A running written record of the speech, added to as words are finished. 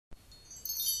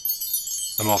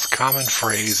The most common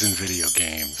phrase in video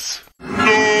games.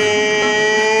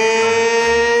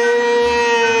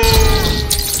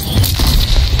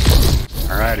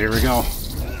 Alright, here we go.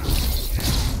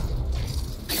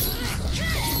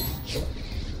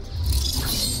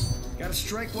 Gotta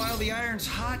strike while the iron's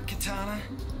hot, Katana.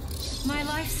 My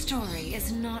life story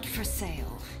is not for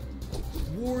sale.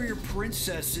 Warrior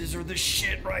princesses are the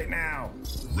shit right now.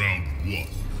 Round 1.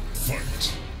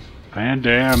 Fight. Van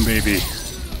Damme, baby.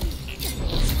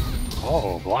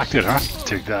 Oh, blocked it, huh?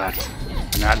 Take that.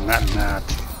 That.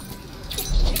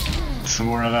 Some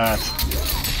more of that.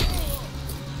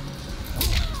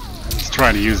 Let's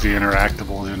try to use the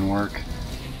interactable, didn't work.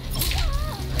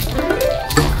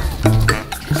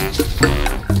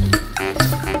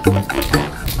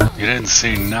 You didn't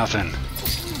see nothing.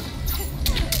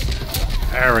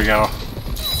 There we go.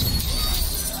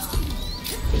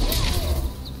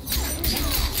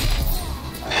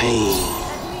 At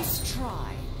least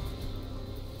try.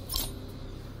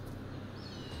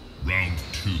 Round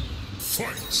 2.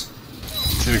 Fight.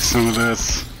 Take some of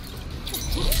this.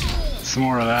 Some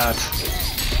more of that.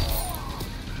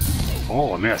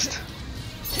 Oh, I missed.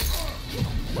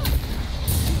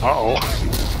 Uh-oh.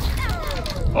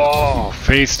 Oh,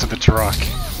 face to the truck.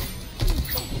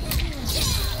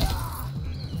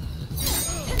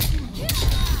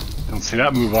 Don't see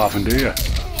that move often, do you?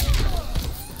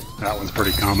 That one's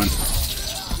pretty common.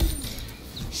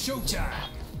 Showtime.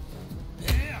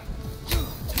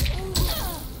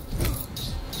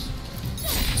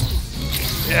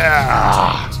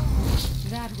 Yeah!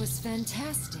 That was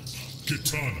fantastic.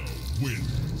 Katana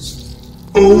wins.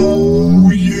 Oh,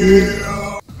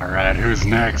 yeah! Alright, who's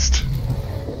next?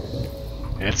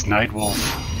 It's Nightwolf.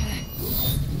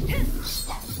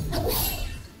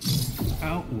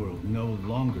 Outworld no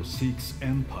longer seeks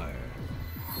empire.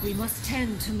 We must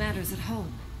tend to matters at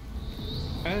home.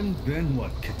 And then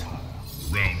what, Katana?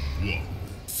 Round 1.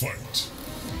 Fight.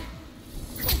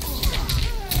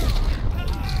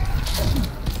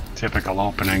 Typical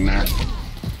opening there.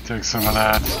 Take some of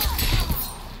that.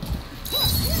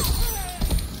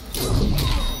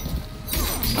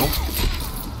 Nope.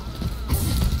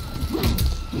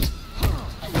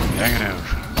 Negative.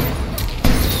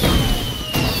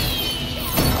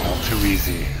 All too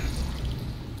easy.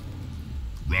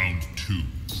 Round 2.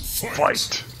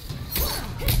 Fight.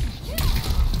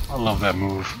 I love that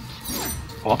move.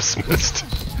 Whoops, missed.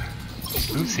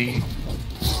 Oopsie.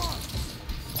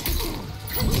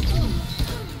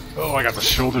 Oh, I got the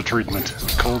shoulder treatment.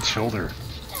 Cold shoulder.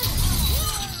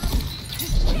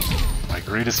 My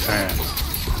greatest fan.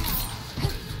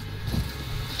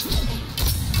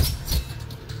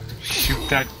 Shoot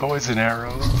that poison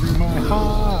arrow through my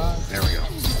heart. There we go.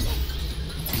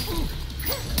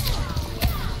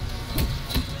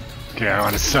 Okay, I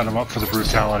want to set him up for the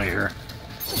brutality here.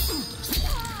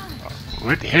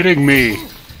 Quit hitting me!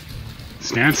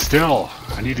 Stand still.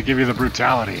 I need to give you the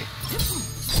brutality.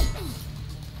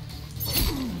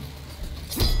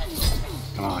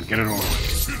 Come on, get it over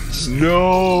with.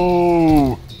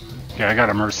 No! Okay, I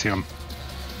gotta mercy him.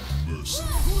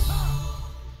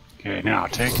 Okay, now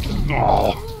take...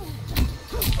 Oh!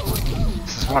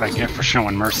 This is what I get for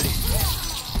showing mercy.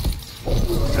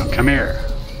 Now come here.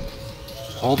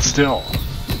 Hold still.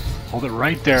 Hold it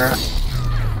right there.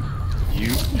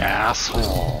 You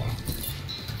asshole.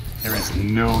 There is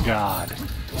no God.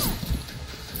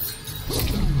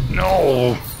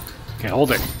 No! Okay,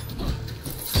 hold it.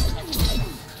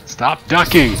 Stop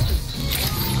ducking!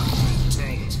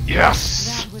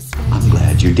 Yes! I'm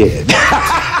glad you did.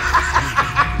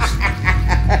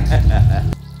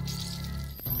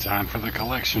 Time for the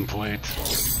collection plate.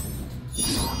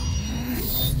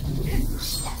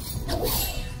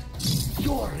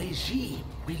 Your regime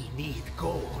will need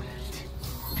gold.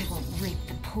 I won't rape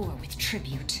the poor with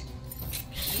tribute.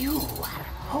 You are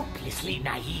hopelessly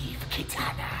naive,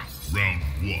 Kitana. Round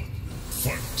 1.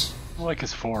 Fight. I like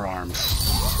his forearms.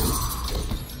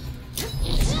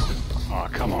 Oh,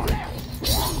 come on.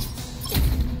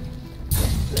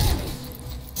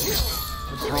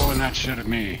 Quit throwing that shit at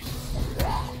me.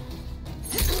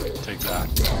 Take that.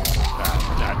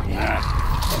 That, and that.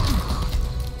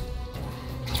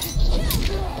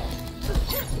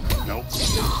 Nope.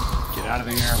 Get out of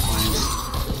the air, please.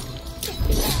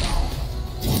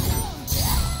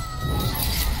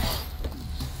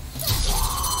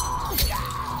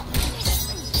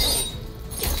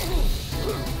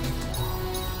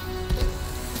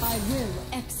 I will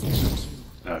execute you.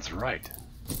 That's right.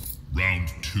 Round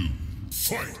 2.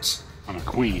 Fight. I'm a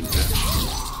queen,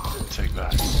 bitch. Take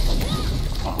that.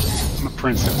 Oh, I'm a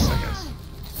princess, I guess.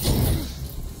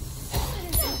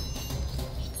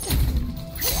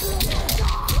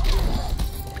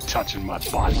 touching my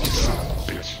body, you son of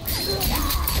a bitch.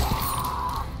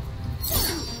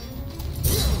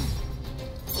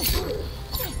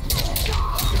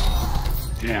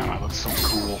 Damn, I look so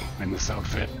cool in this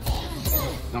outfit.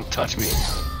 Don't touch me.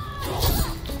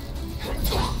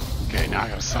 Okay, now I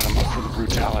gotta set him up for the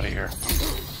brutality here.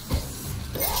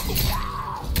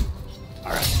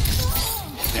 Alright.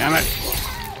 Damn it.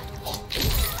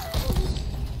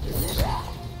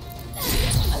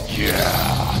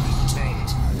 Yeah.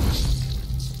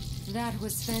 That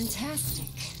was fantastic.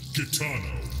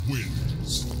 Kitana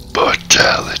wins.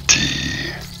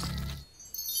 Brutality.